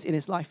influence in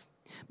his life.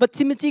 But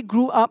Timothy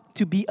grew up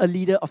to be a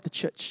leader of the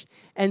church.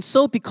 And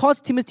so because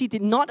Timothy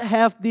did not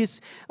have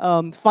this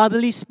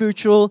fatherly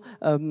spiritual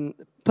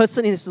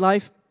person in his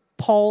life,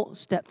 Paul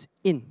stepped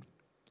in.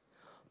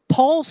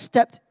 Paul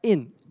stepped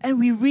in, and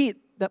we read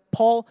that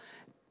Paul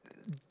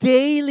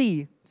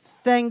daily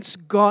thanks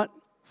God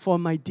for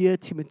my dear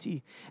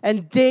Timothy.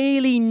 And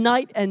daily,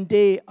 night and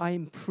day, I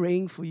am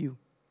praying for you.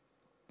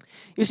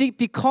 You see,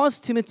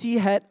 because Timothy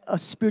had a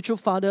spiritual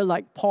father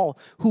like Paul,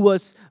 who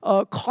was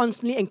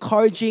constantly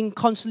encouraging,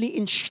 constantly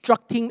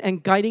instructing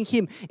and guiding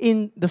him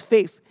in the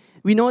faith,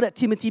 we know that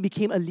Timothy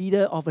became a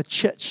leader of a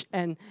church.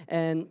 And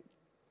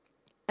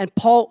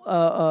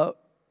Paul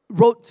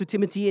wrote to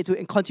Timothy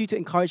and continue to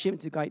encourage him,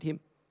 to guide him.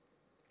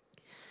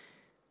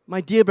 My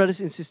dear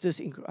brothers and sisters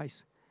in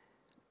Christ,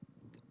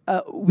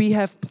 we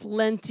have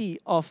plenty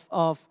of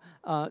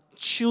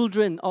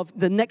children of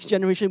the next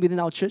generation within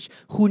our church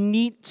who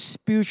need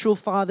spiritual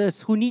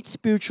fathers, who need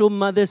spiritual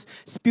mothers,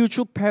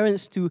 spiritual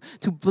parents to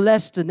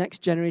bless the next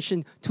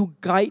generation, to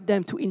guide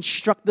them, to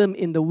instruct them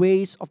in the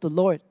ways of the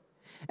Lord.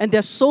 And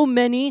there's so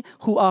many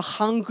who are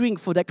hungering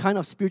for that kind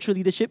of spiritual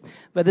leadership,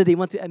 whether they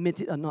want to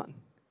admit it or not.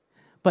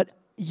 But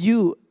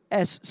you,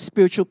 as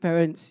spiritual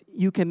parents,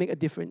 you can make a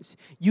difference.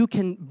 You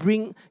can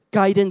bring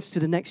guidance to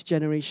the next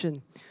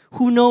generation.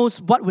 Who knows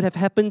what would have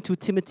happened to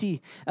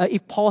Timothy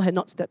if Paul had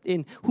not stepped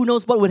in? Who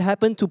knows what would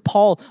happen to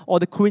Paul or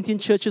the Corinthian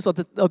churches or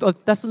the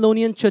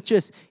Thessalonian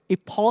churches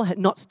if Paul had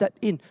not stepped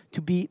in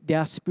to be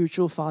their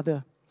spiritual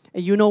father?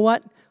 And you know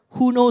what?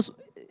 Who knows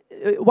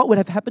what would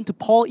have happened to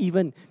Paul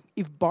even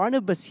if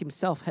Barnabas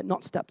himself had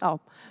not stepped out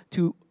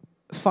to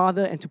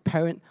father and to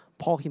parent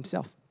Paul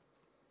himself?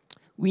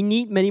 We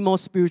need many more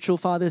spiritual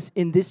fathers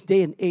in this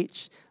day and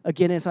age.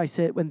 Again, as I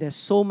said, when there's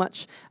so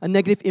much a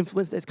negative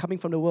influence that's coming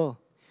from the world.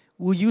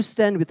 Will you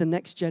stand with the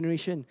next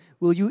generation?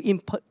 Will you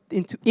input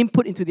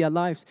into their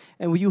lives?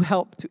 And will you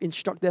help to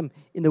instruct them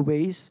in the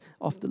ways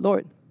of the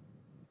Lord?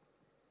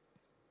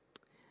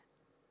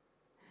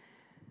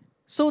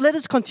 So let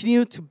us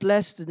continue to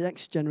bless the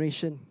next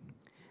generation.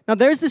 Now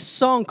there is this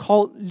song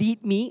called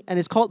 "Lead Me," and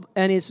it's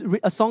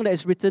a song that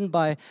is written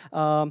by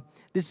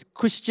this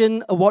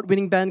Christian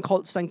award-winning band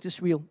called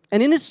Sanctus Real.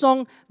 And in this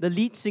song, the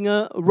lead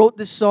singer wrote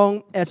this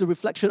song as a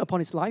reflection upon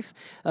his life.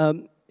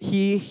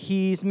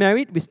 He's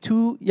married with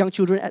 2 young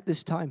children at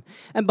this time.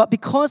 But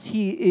because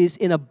he is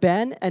in a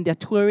band and they're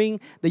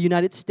touring the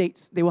United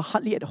States, they were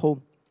hardly at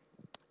home.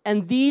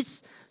 And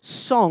these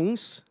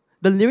songs,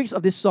 the lyrics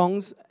of these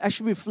songs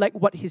actually reflect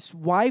what his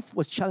wife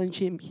was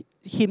challenging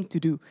him to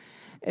do.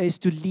 And it's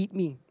to lead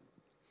me.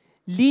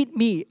 Lead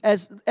me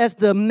as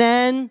the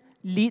man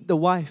lead the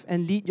wife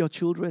and lead your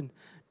children.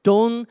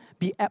 Don't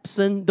be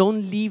absent.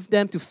 Don't leave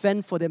them to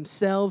fend for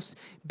themselves.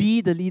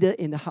 Be the leader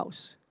in the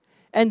house.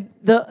 And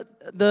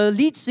the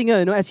lead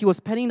singer, as he was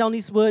penning down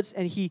these words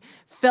and he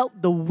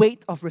felt the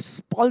weight of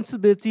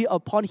responsibility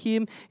upon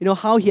him,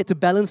 how he had to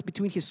balance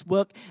between his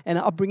work and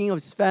the upbringing of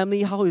his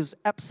family, how he was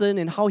absent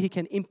and how he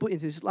can input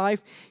into his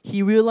life,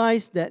 he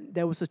realized that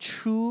there was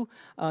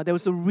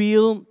a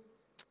real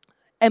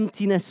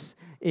emptiness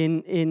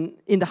in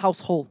the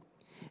household.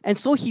 And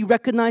so he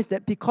recognized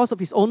that because of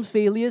his own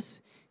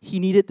failures, he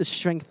needed the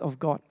strength of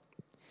God.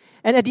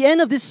 And at the end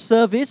of this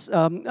service,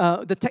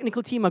 the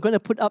technical team are going to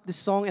put up this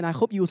song, and I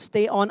hope you will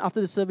stay on after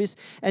the service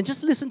and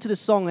just listen to the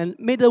song, and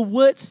may the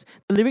lyrics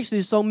to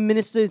the song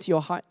minister into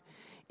your heart.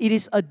 It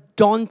is a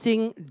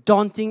daunting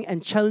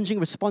and challenging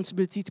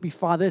responsibility to be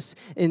fathers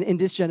in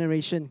this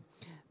generation.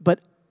 But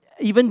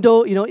even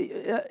though,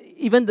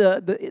 even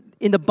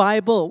in the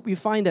Bible, we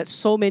find that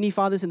so many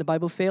fathers in the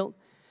Bible failed,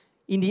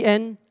 in the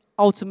end,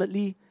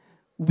 ultimately,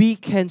 we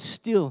can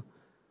still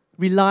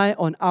rely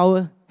on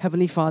our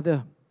Heavenly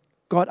Father,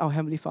 God, our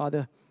Heavenly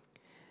Father.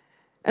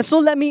 And so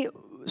let me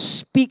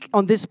speak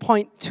on this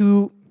point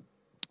to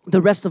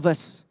the rest of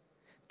us.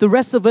 The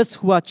rest of us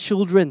who are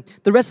children.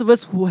 The rest of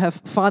us who have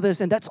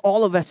fathers, and that's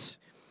all of us.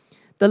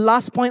 The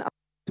last point I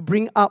want to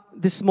bring up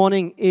this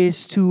morning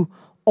is to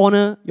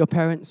honor your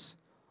parents.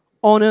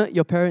 Honor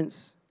your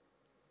parents.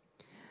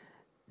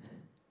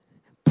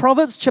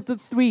 Proverbs chapter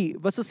 3,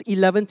 verses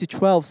 11 to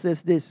 12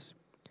 says this: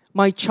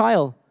 "My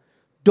child,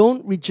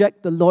 don't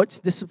reject the Lord's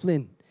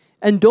discipline,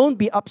 and don't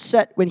be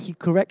upset when He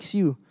corrects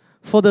you.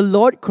 For the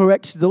Lord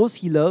corrects those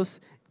He loves,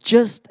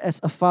 just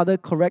as a father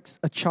corrects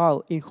a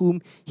child in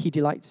whom He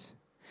delights."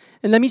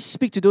 And let me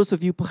speak to those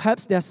of you,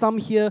 perhaps there are some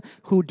here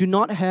who do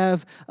not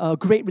have a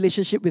great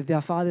relationship with their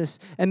fathers.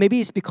 And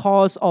maybe it's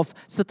because of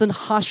certain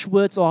harsh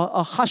words or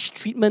a harsh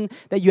treatment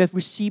that you have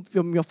received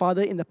from your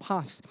father in the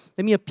past.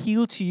 Let me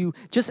appeal to you,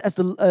 just as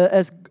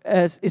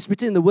it's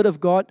written in the Word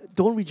of God,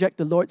 don't reject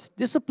the Lord's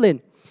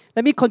discipline.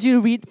 Let me continue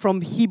to read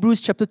from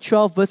Hebrews chapter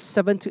 12, verse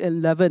 7 to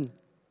 11.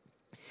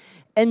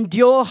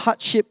 "Endure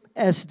hardship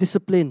as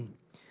discipline.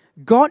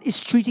 God is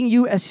treating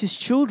you as His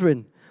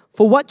children.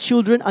 For what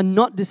children are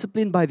not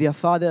disciplined by their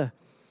father?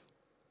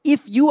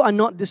 If you are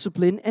not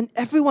disciplined, and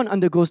everyone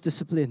undergoes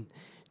discipline,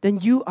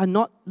 then you are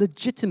not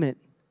legitimate,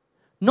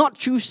 not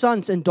true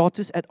sons and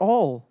daughters at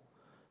all.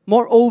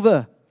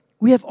 Moreover,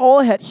 we have all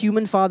had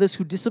human fathers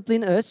who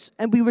disciplined us,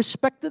 and we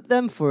respected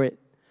them for it.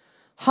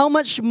 How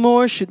much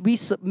more should we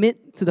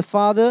submit to the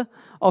Father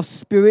of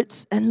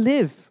spirits and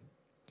live?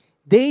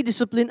 They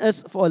disciplined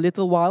us for a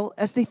little while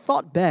as they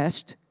thought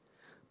best,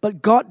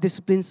 but God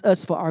disciplines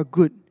us for our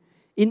good,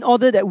 in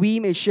order that we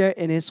may share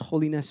in His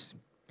holiness.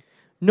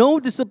 No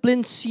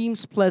discipline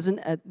seems pleasant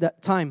at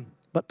that time,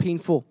 but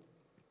painful.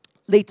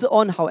 Later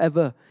on,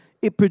 however,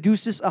 it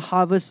produces a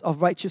harvest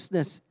of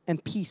righteousness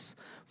and peace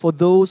for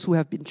those who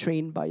have been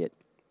trained by it."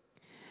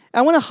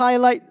 I want to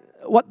highlight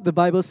what the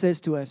Bible says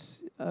to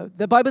us.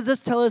 The Bible does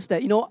tell us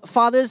that,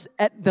 fathers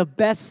at their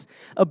best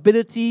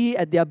ability,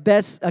 at their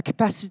best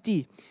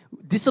capacity,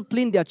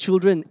 discipline their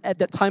children at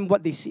that time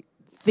what they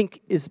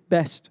think is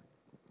best.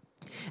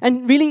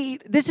 And really,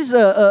 this is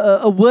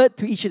a word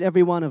to each and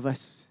every one of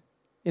us.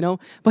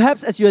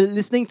 Perhaps as you're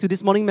listening to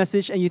this morning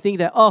message and you think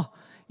that,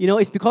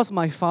 it's because of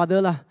my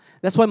father lah.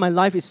 That's why my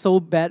life is so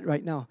bad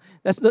right now.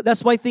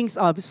 That's why things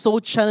are so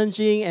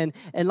challenging and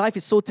life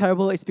is so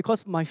terrible. It's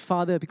because of my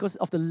father, because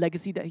of the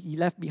legacy that he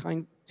left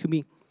behind to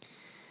me.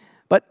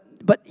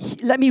 But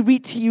let me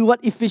read to you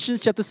what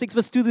Ephesians chapter 6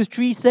 verse 2 to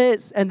 3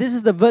 says. And this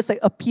is the verse that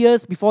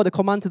appears before the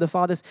command to the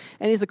fathers.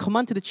 And it's a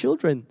command to the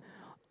children.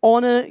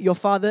 Honor your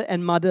father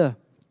and mother,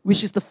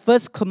 which is the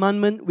first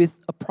commandment with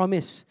a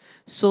promise,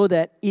 so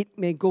that it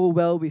may go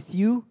well with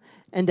you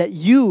and that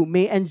you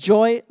may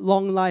enjoy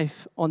long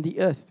life on the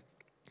earth.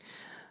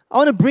 I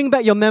want to bring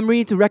back your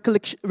memory to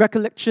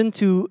recollection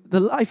to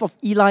the life of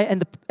Eli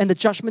and the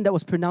judgment that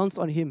was pronounced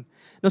on him.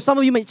 Now, some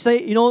of you might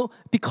say,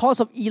 because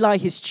of Eli,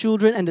 his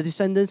children and the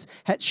descendants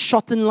had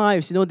shortened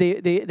lives.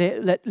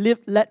 They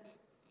led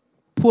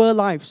poor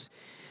lives.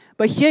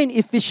 But here in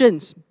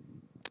Ephesians,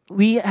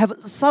 we have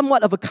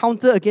somewhat of a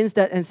counter against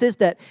that and says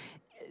that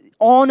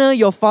honor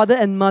your father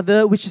and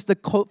mother, which is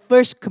the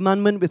first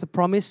commandment with a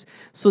promise,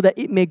 so that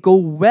it may go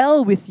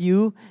well with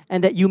you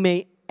and that you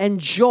may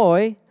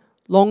enjoy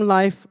long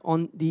life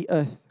on the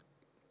earth.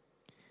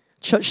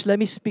 Church, let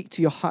me speak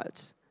to your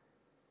hearts.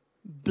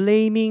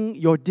 Blaming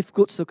your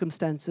difficult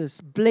circumstances,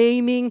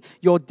 blaming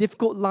your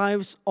difficult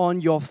lives on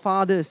your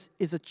fathers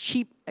is a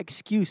cheap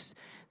excuse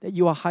that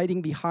you are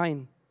hiding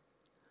behind.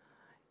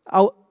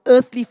 Our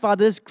earthly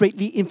fathers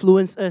greatly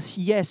influence us.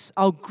 Yes,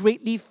 our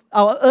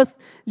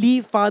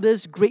earthly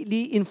fathers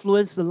greatly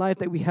influence the life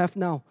that we have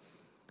now.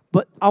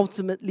 But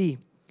ultimately,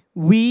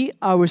 we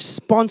are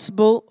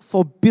responsible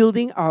for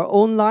building our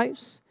own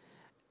lives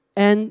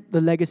and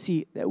the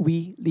legacy that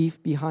we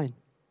leave behind.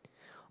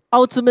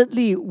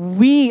 Ultimately,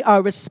 we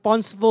are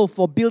responsible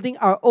for building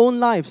our own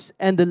lives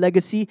and the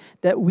legacy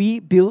that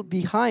we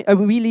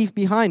leave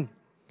behind.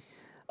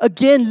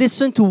 Again,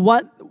 listen to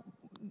what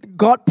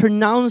God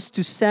pronounced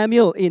to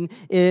Samuel in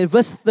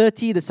verse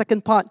 30, the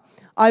second part.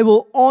 I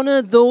will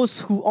honor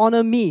those who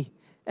honor me,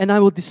 and I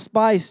will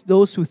despise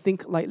those who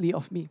think lightly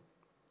of me.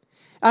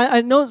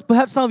 I know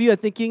perhaps some of you are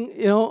thinking,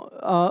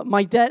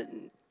 my dad,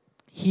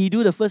 he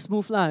do the first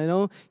move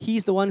lah,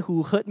 He's the one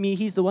who hurt me.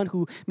 He's the one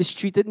who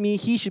mistreated me.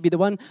 He should be the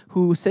one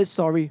who says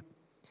sorry.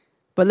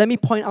 But let me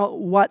point out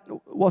what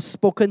was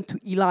spoken to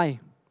Eli.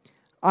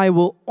 I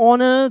will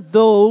honor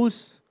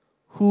those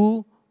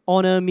who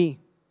honor me.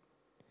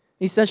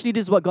 Essentially,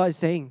 this is what God is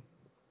saying.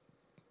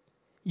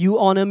 You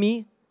honor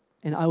me,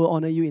 and I will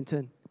honor you in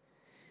turn.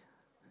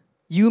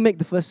 You make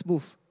the first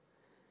move.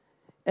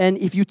 And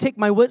if you take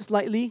my words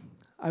lightly,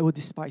 I will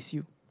despise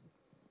you.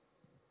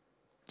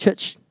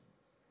 Church,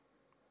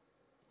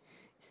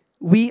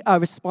 we are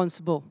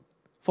responsible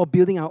for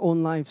building our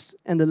own lives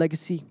and the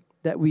legacy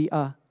that we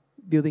are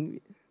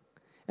building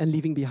and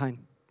leaving behind.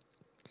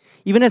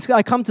 Even as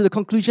I come to the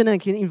conclusion, I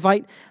can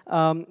invite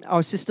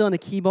our sister on the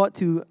keyboard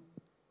to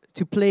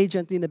play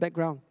gently in the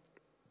background.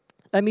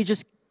 Let me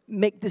just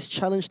make this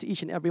challenge to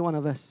each and every one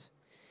of us.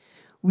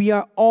 We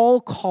are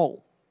all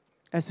called,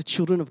 as the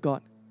children of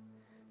God,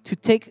 to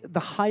take the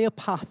higher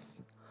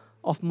path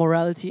of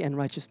morality and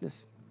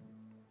righteousness.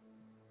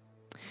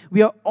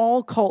 We are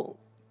all called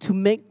to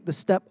make the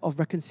step of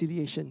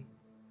reconciliation.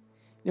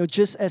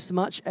 Just as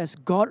much as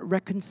God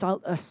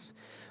reconciled us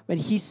when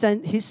He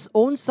sent His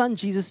own Son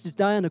Jesus to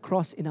die on the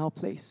cross in our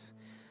place,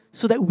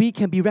 so that we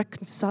can be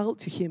reconciled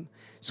to Him,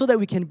 so that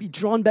we can be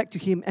drawn back to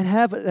Him and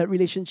have that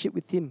relationship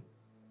with Him.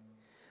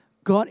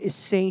 God is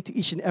saying to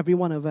each and every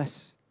one of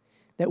us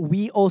that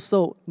we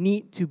also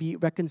need to be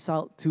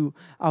reconciled to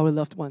our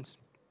loved ones.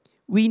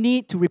 We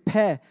need to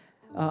repair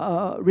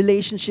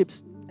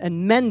relationships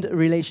and mend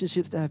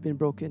relationships that have been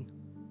broken.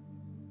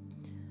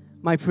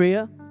 My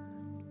prayer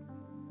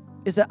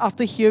is that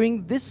after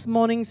hearing this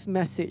morning's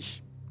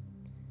message,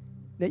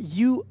 that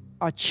you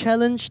are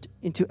challenged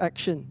into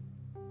action.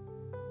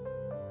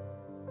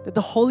 That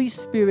the Holy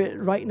Spirit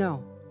right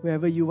now,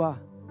 wherever you are,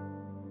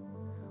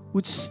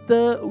 would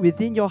stir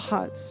within your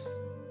hearts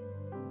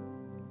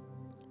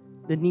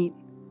the need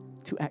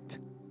to act.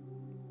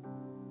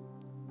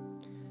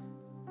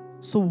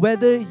 So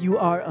whether you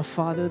are a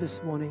father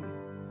this morning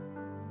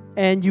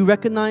and you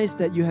recognize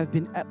that you have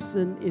been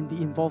absent in the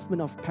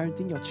involvement of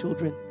parenting your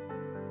children,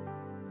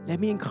 let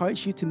me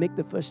encourage you to make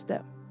the first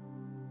step.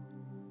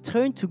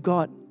 Turn to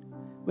God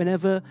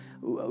whenever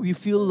you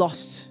feel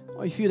lost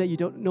or you feel that you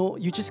don't know,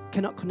 you just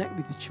cannot connect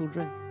with your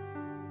children.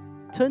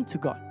 Turn to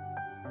God.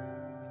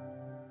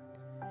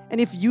 And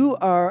if you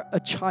are a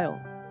child,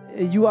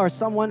 you are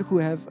someone who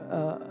have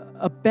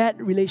a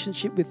bad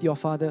relationship with your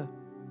father,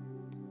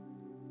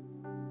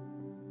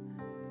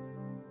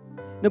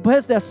 now,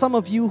 perhaps there are some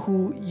of you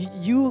who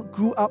you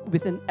grew up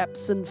with an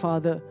absent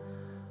father,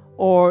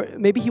 or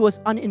maybe he was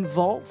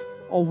uninvolved,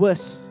 or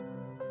worse.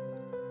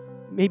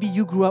 Maybe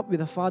you grew up with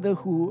a father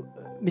who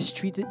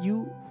mistreated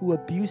you, who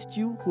abused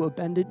you, who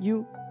abandoned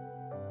you.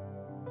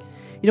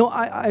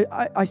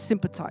 I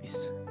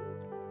sympathize.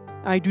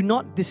 I do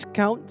not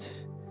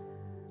discount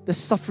the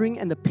suffering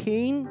and the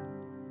pain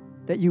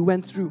that you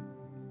went through.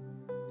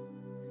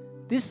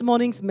 This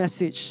morning's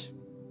message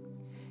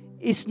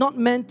is not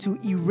meant to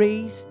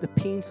erase the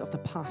pains of the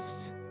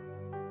past.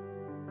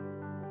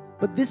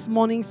 But this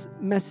morning's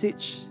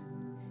message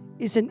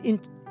is an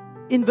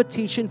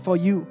invitation for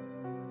you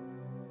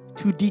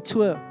to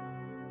detour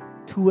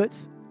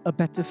towards a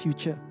better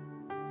future.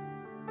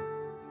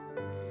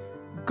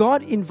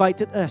 God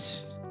invited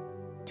us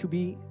to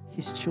be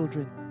His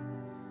children.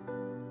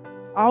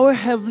 Our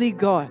Heavenly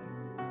God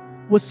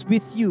was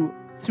with you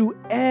through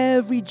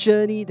every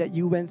journey that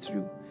you went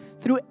through.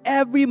 Through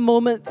every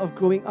moment of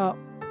growing up,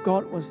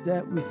 God was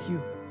there with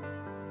you.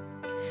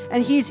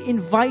 And He is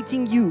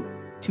inviting you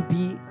to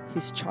be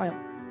His child.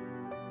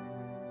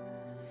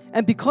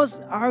 And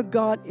because our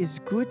God is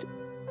good,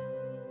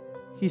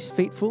 He's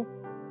faithful,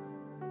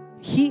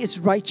 He is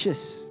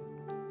righteous,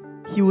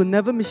 He will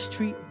never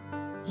mistreat,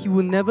 He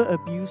will never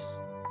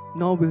abuse,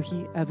 nor will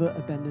He ever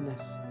abandon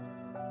us.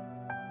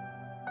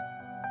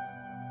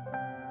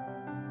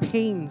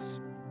 Pains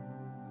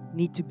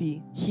need to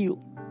be healed.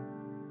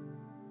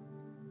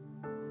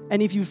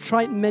 And if you've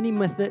tried many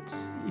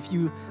methods, if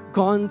you've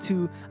gone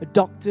to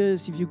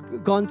doctors, if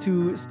you've gone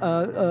to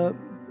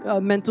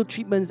mental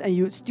treatments and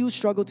you still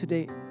struggle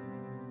today,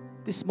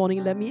 this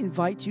morning let me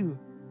invite you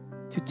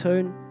to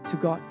turn to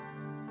God.